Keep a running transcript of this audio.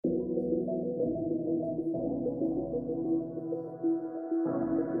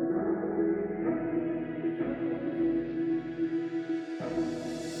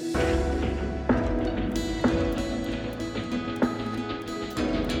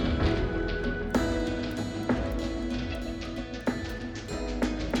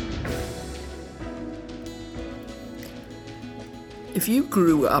If you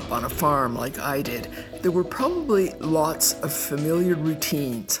grew up on a farm like I did, there were probably lots of familiar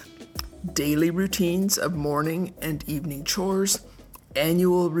routines. Daily routines of morning and evening chores,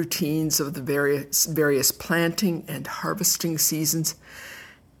 annual routines of the various planting and harvesting seasons,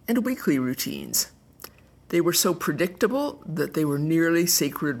 and weekly routines. They were so predictable that they were nearly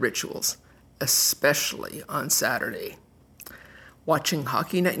sacred rituals, especially on Saturday. Watching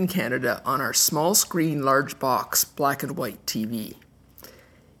Hockey Night in Canada on our small screen, large box, black and white TV.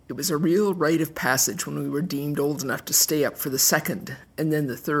 It was a real rite of passage when we were deemed old enough to stay up for the second and then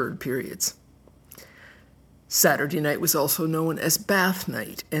the third periods. Saturday night was also known as bath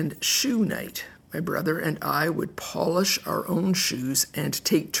night and shoe night. My brother and I would polish our own shoes and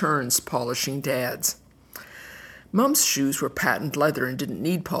take turns polishing Dad's. Mum's shoes were patent leather and didn't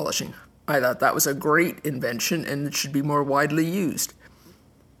need polishing. I thought that was a great invention and it should be more widely used.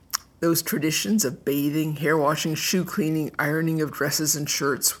 Those traditions of bathing, hair washing, shoe cleaning, ironing of dresses and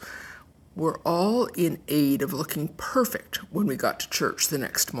shirts were all in aid of looking perfect when we got to church the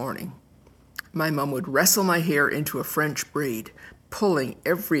next morning. My mum would wrestle my hair into a French braid, pulling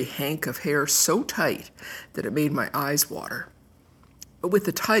every hank of hair so tight that it made my eyes water, but with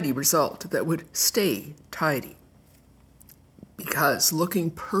the tidy result that would stay tidy. Because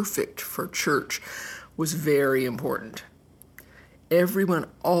looking perfect for church was very important. Everyone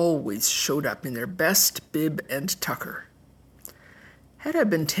always showed up in their best bib and tucker. Had I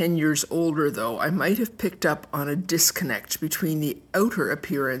been 10 years older, though, I might have picked up on a disconnect between the outer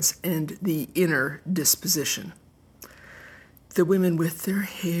appearance and the inner disposition. The women with their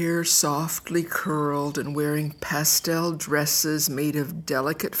hair softly curled and wearing pastel dresses made of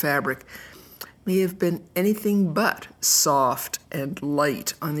delicate fabric may have been anything but soft and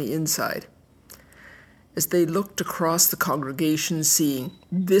light on the inside. As they looked across the congregation, seeing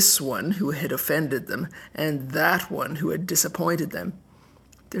this one who had offended them and that one who had disappointed them,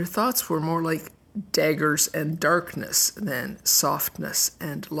 their thoughts were more like daggers and darkness than softness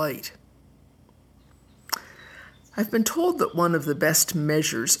and light. I've been told that one of the best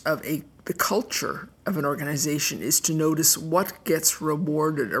measures of the culture of an organization is to notice what gets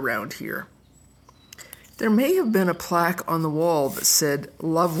rewarded around here. There may have been a plaque on the wall that said,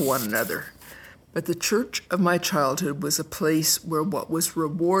 "Love one another," but the church of my childhood was a place where what was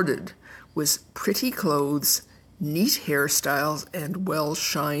rewarded was pretty clothes, neat hairstyles, and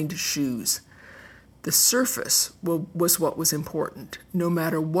well-shined shoes. The surface was what was important, no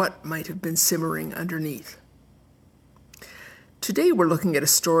matter what might have been simmering underneath. Today we're looking at a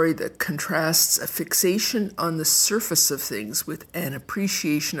story that contrasts a fixation on the surface of things with an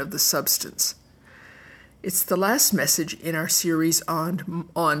appreciation of the substance. It's the last message in our series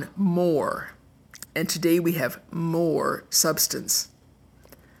on more, and today we have more substance.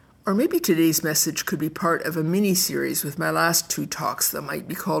 Or maybe today's message could be part of a mini-series with my last two talks that might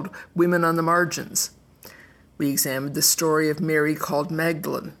be called Women on the Margins. We examined the story of Mary called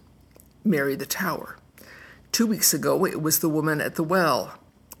Magdalene, Mary the Tower. 2 weeks ago it was the woman at the well,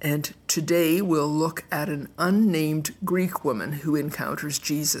 and today we'll look at an unnamed Greek woman who encounters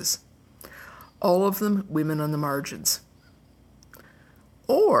Jesus. All of them women on the margins.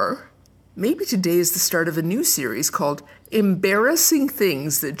 Or maybe today is the start of a new series called Embarrassing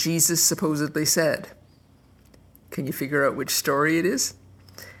Things That Jesus Supposedly Said. Can you figure out which story it is?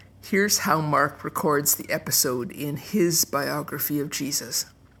 Here's how Mark records the episode in his biography of Jesus.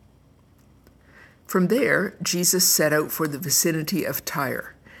 From there, Jesus set out for the vicinity of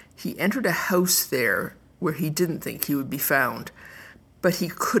Tyre. He entered a house there where he didn't think he would be found, but he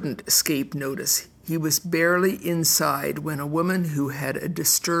couldn't escape notice. He was barely inside when a woman who had a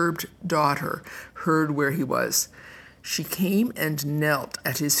disturbed daughter heard where he was. She came and knelt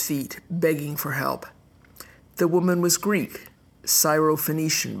at his feet, begging for help. The woman was Greek,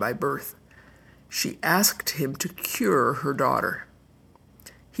 Syro-Phoenician by birth. She asked him to cure her daughter.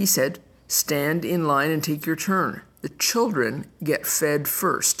 He said, "Stand in line and take your turn. The children get fed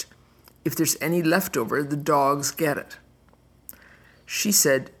first. If there's any left over, the dogs get it." She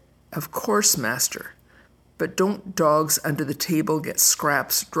said, "Of course, Master, but don't dogs under the table get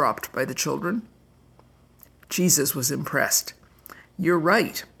scraps dropped by the children?" Jesus was impressed. "You're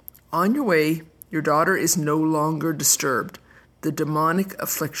right. On your way, your daughter is no longer disturbed. The demonic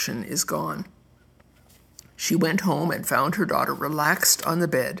affliction is gone." She went home and found her daughter relaxed on the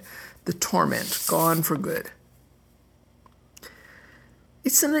bed, the torment gone for good.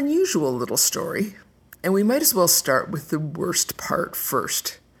 It's an unusual little story, and we might as well start with the worst part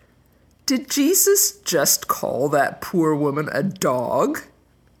first. Did Jesus just call that poor woman a dog?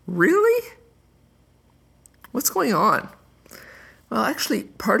 Really? What's going on? Well, actually,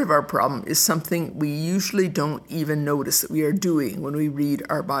 part of our problem is something we usually don't even notice that we are doing when we read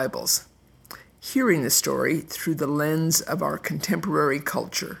our Bibles. Hearing the story through the lens of our contemporary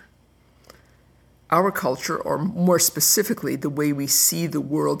culture. Our culture, or more specifically, the way we see the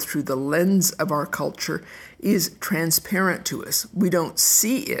world through the lens of our culture, is transparent to us. We don't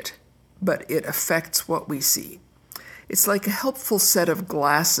see it, but it affects what we see. It's like a helpful set of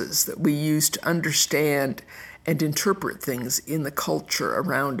glasses that we use to understand and interpret things in the culture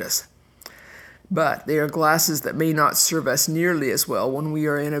around us. But they are glasses that may not serve us nearly as well when we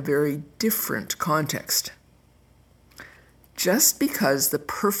are in a very different context. Just because the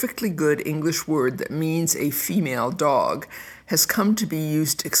perfectly good English word that means a female dog has come to be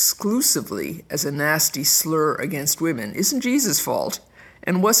used exclusively as a nasty slur against women isn't Jesus' fault,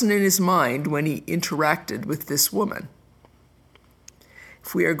 and wasn't in his mind when he interacted with this woman.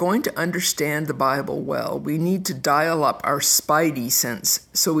 If we are going to understand the Bible well, we need to dial up our spidey sense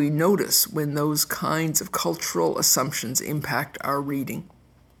so we notice when those kinds of cultural assumptions impact our reading.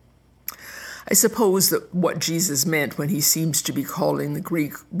 I suppose that what Jesus meant when he seems to be calling the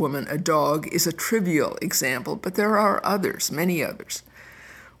Greek woman a dog is a trivial example, but there are others, many others.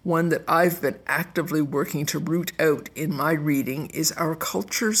 One that I've been actively working to root out in my reading is our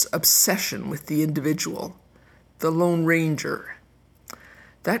culture's obsession with the individual, the Lone Ranger.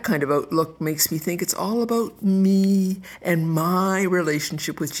 That kind of outlook makes me think it's all about me and my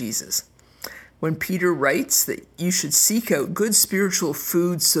relationship with Jesus. When Peter writes that you should seek out good spiritual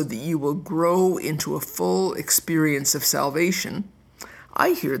food so that you will grow into a full experience of salvation,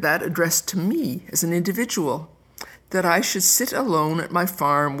 I hear that addressed to me as an individual, that I should sit alone at my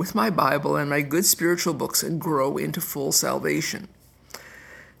farm with my Bible and my good spiritual books and grow into full salvation.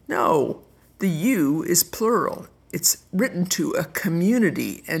 No, the you is plural. It's written to a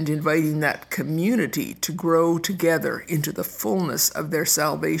community and inviting that community to grow together into the fullness of their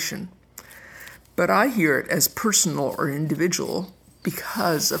salvation. But I hear it as personal or individual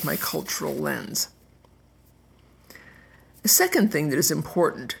because of my cultural lens. The second thing that is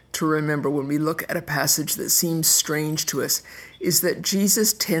important to remember when we look at a passage that seems strange to us is that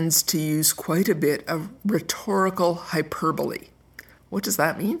Jesus tends to use quite a bit of rhetorical hyperbole. What does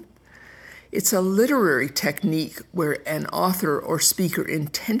that mean? It's a literary technique where an author or speaker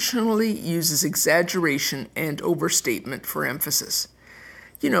intentionally uses exaggeration and overstatement for emphasis.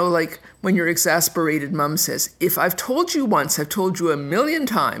 You know, like when your exasperated mom says, "If I've told you once, I've told you 1,000,000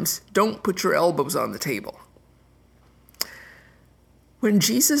 times, don't put your elbows on the table." When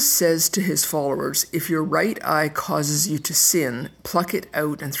Jesus says to his followers, "If your right eye causes you to sin, pluck it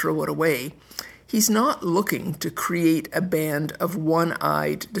out and throw it away," he's not looking to create a band of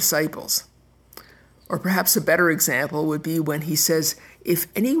one-eyed disciples. Or perhaps a better example would be when he says, "If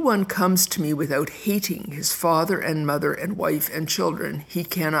anyone comes to me without hating his father and mother and wife and children, he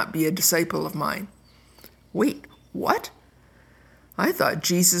cannot be a disciple of mine." Wait, what? I thought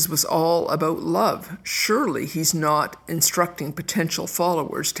Jesus was all about love. Surely he's not instructing potential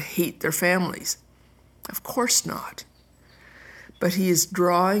followers to hate their families. Of course not. But he is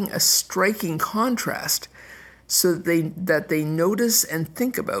drawing a striking contrast so that they notice and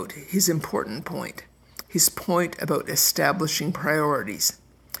think about his important point. His point about establishing priorities.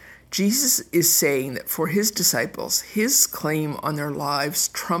 Jesus is saying that for his disciples, his claim on their lives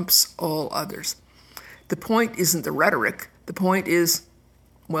trumps all others. The point isn't the rhetoric. The point is,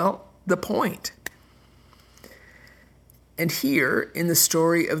 well, the point. And here, in the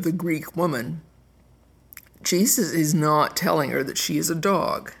story of the Greek woman, Jesus is not telling her that she is a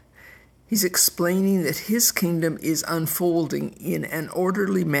dog. He's explaining that his kingdom is unfolding in an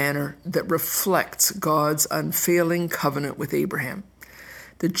orderly manner that reflects God's unfailing covenant with Abraham.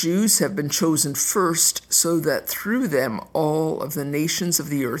 The Jews have been chosen first so that through them all of the nations of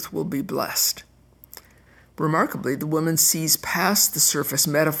the earth will be blessed. Remarkably, the woman sees past the surface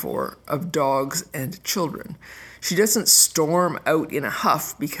metaphor of dogs and children. She doesn't storm out in a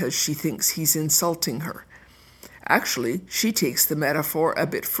huff because she thinks he's insulting her. Actually, she takes the metaphor a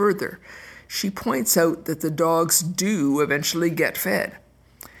bit further. She points out that the dogs do eventually get fed.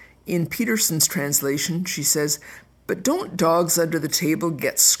 In Peterson's translation, she says, "But don't dogs under the table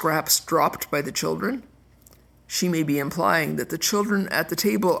get scraps dropped by the children?" She may be implying that the children at the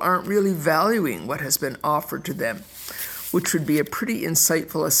table aren't really valuing what has been offered to them, which would be a pretty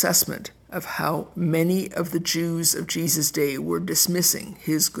insightful assessment of how many of the Jews of Jesus' day were dismissing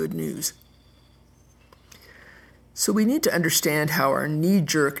his good news. So we need to understand how our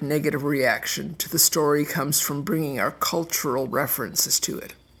knee-jerk negative reaction to the story comes from bringing our cultural references to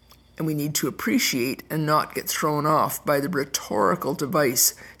it. And we need to appreciate and not get thrown off by the rhetorical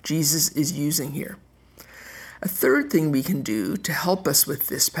device Jesus is using here. A third thing we can do to help us with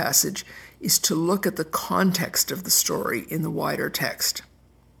this passage is to look at the context of the story in the wider text.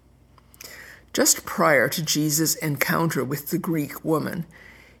 Just prior to Jesus' encounter with the Greek woman,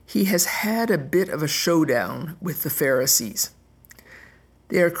 he has had a bit of a showdown with the Pharisees.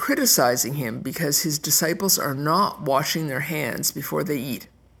 They are criticizing him because his disciples are not washing their hands before they eat.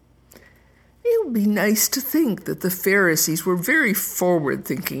 It would be nice to think that the Pharisees were very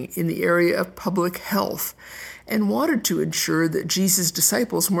forward-thinking in the area of public health and wanted to ensure that Jesus'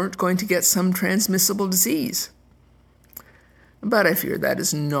 disciples weren't going to get some transmissible disease. But I fear that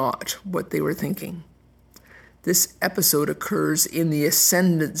is not what they were thinking. This episode occurs in the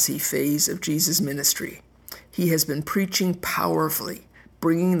ascendancy phase of Jesus' ministry. He has been preaching powerfully,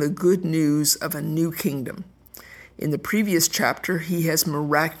 bringing the good news of a new kingdom. In the previous chapter, he has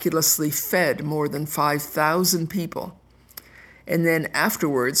miraculously fed more than 5,000 people. And then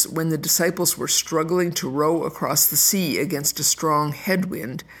afterwards, when the disciples were struggling to row across the sea against a strong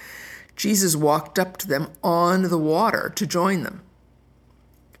headwind, Jesus walked up to them on the water to join them.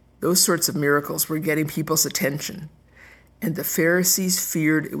 Those sorts of miracles were getting people's attention, and the Pharisees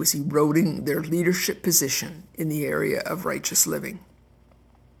feared it was eroding their leadership position in the area of righteous living.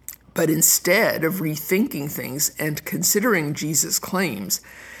 But instead of rethinking things and considering Jesus' claims,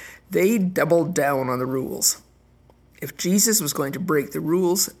 they doubled down on the rules. If Jesus was going to break the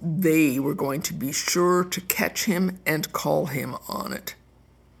rules, they were going to be sure to catch him and call him on it.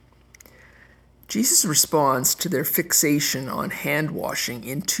 Jesus responds to their fixation on hand washing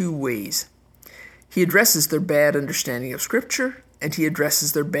in two ways. He addresses their bad understanding of Scripture, and he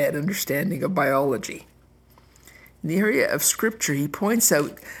addresses their bad understanding of biology. In the area of Scripture, he points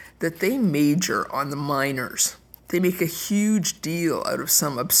out that they major on the minors. They make a huge deal out of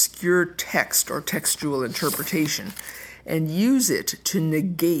some obscure text or textual interpretation and use it to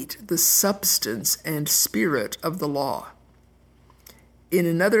negate the substance and spirit of the law. In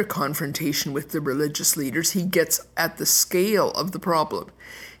another confrontation with the religious leaders, he gets at the scale of the problem.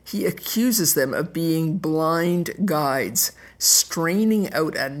 He accuses them of being blind guides, straining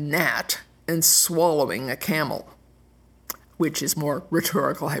out a gnat and swallowing a camel, which is more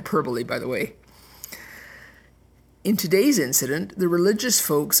rhetorical hyperbole, by the way. In today's incident, the religious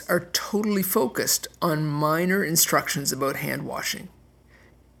folks are totally focused on minor instructions about hand washing.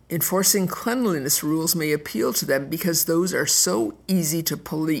 Enforcing cleanliness rules may appeal to them because those are so easy to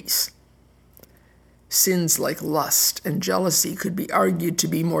police. Sins like lust and jealousy could be argued to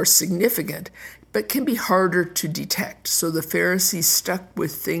be more significant, but can be harder to detect, so the Pharisees stuck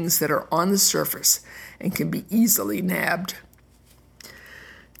with things that are on the surface and can be easily nabbed.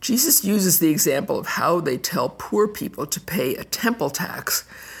 Jesus uses the example of how they tell poor people to pay a temple tax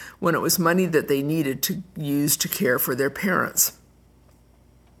when it was money that they needed to use to care for their parents.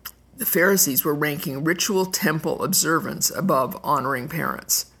 The Pharisees were ranking ritual temple observance above honoring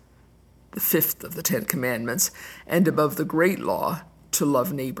parents, the fifth of the 10 Commandments, and above the great law to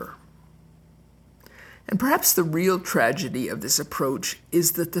love neighbor. And perhaps the real tragedy of this approach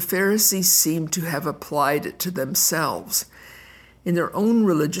is that the Pharisees seem to have applied it to themselves. In their own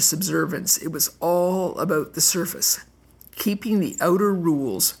religious observance, it was all about the surface, keeping the outer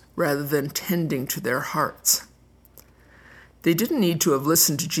rules rather than tending to their hearts. They didn't need to have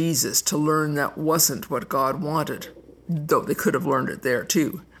listened to Jesus to learn that wasn't what God wanted, though they could have learned it there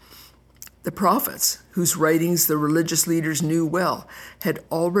too. The prophets, whose writings the religious leaders knew well, had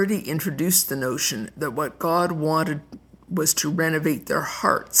already introduced the notion that what God wanted was to renovate their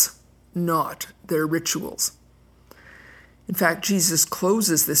hearts, not their rituals. In fact, Jesus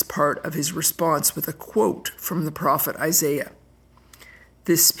closes this part of his response with a quote from the prophet Isaiah.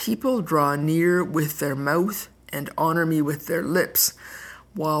 "This people draw near with their mouth and honor me with their lips,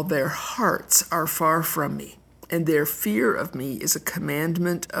 while their hearts are far from me, and their fear of me is a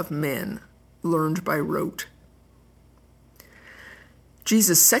commandment of men, learned by rote."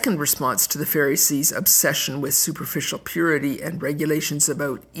 Jesus' second response to the Pharisees' obsession with superficial purity and regulations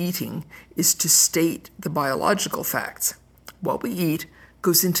about eating is to state the biological facts. What we eat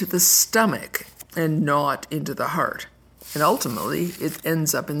goes into the stomach and not into the heart, and ultimately it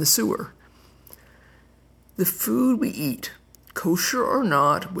ends up in the sewer. The food we eat, kosher or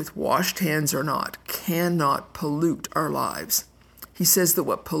not, with washed hands or not, cannot pollute our lives. He says that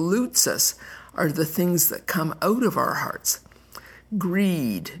what pollutes us are the things that come out of our hearts.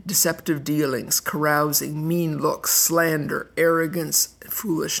 Greed, deceptive dealings, carousing, mean looks, slander, arrogance, and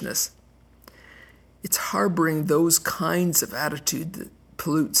foolishness. It's harboring those kinds of attitude that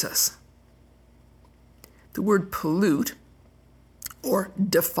pollutes us. The word pollute, or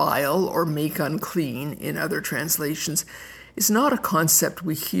defile or make unclean in other translations, is not a concept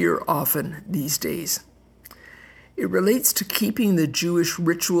we hear often these days. It relates to keeping the Jewish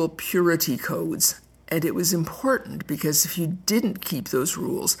ritual purity codes, and it was important because if you didn't keep those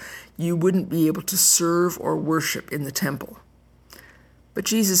rules, you wouldn't be able to serve or worship in the temple. But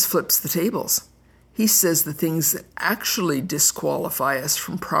Jesus flips the tables. He says the things that actually disqualify us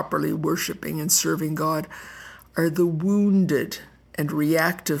from properly worshiping and serving God are the wounded and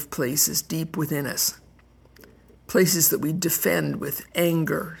reactive places deep within us. Places that we defend with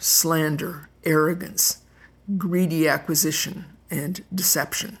anger, slander, arrogance, greedy acquisition, and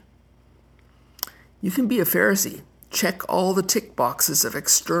deception. You can be a Pharisee, check all the tick boxes of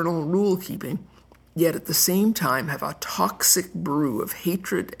external rule keeping, yet at the same time have a toxic brew of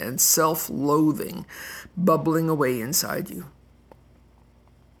hatred and self-loathing bubbling away inside you.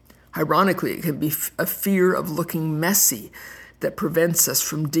 Ironically, it can be a fear of looking messy that prevents us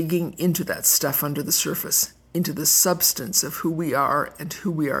from digging into that stuff under the surface, into the substance of who we are and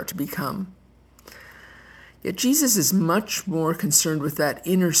who we are to become. Yet Jesus is much more concerned with that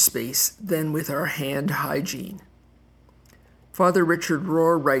inner space than with our hand hygiene. Father Richard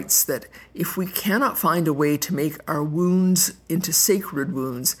Rohr writes that if we cannot find a way to make our wounds into sacred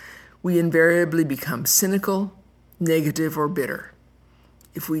wounds, we invariably become cynical, negative, or bitter.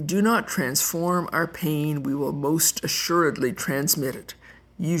 If we do not transform our pain, we will most assuredly transmit it,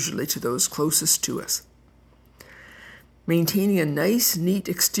 usually to those closest to us. Maintaining a nice, neat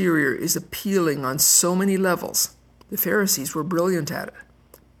exterior is appealing on so many levels. The Pharisees were brilliant at it,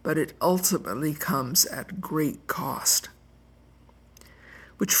 but it ultimately comes at great cost.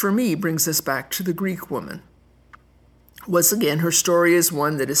 Which for me brings us back to the Greek woman. Once again, her story is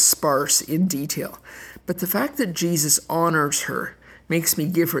one that is sparse in detail, but the fact that Jesus honors her makes me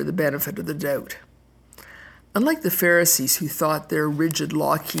give her the benefit of the doubt. Unlike the Pharisees who thought their rigid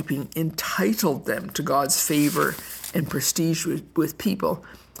law-keeping entitled them to God's favor and prestige with people,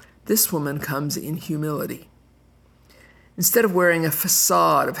 this woman comes in humility. Instead of wearing a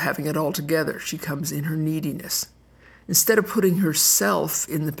facade of having it all together, she comes in her neediness. Instead of putting herself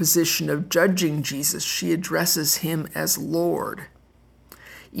in the position of judging Jesus, she addresses him as Lord.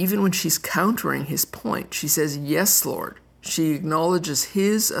 Even when she's countering his point, she says, "Yes, Lord." She acknowledges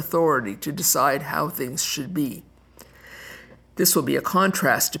his authority to decide how things should be. This will be a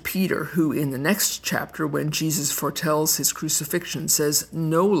contrast to Peter, who in the next chapter, when Jesus foretells his crucifixion, says,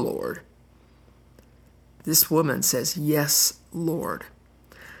 "No, Lord." This woman says, "Yes, Lord."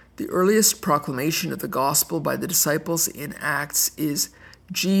 The earliest proclamation of the gospel by the disciples in Acts is,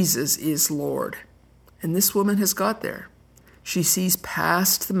 "Jesus is Lord." And this woman has got there. She sees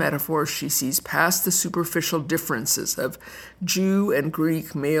past the metaphors, she sees past the superficial differences of Jew and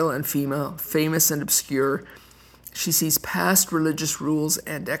Greek, male and female, famous and obscure. She sees past religious rules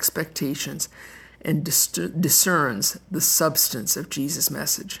and expectations and discerns the substance of Jesus'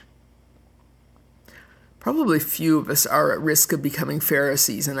 message. Probably few of us are at risk of becoming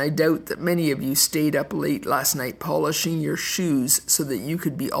Pharisees, and I doubt that many of you stayed up late last night polishing your shoes so that you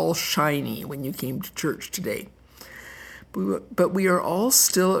could be all shiny when you came to church today. But we are all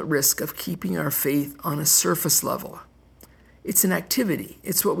still at risk of keeping our faith on a surface level. It's an activity.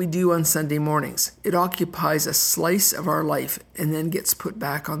 It's what we do on Sunday mornings. It occupies a slice of our life and then gets put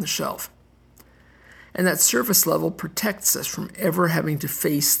back on the shelf. And that surface level protects us from ever having to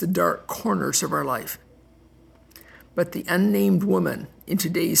face the dark corners of our life. But the unnamed woman in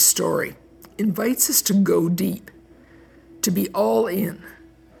today's story invites us to go deep, to be all in,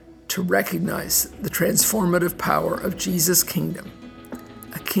 to recognize the transformative power of Jesus' kingdom,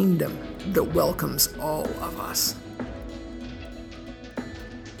 a kingdom that welcomes all of us.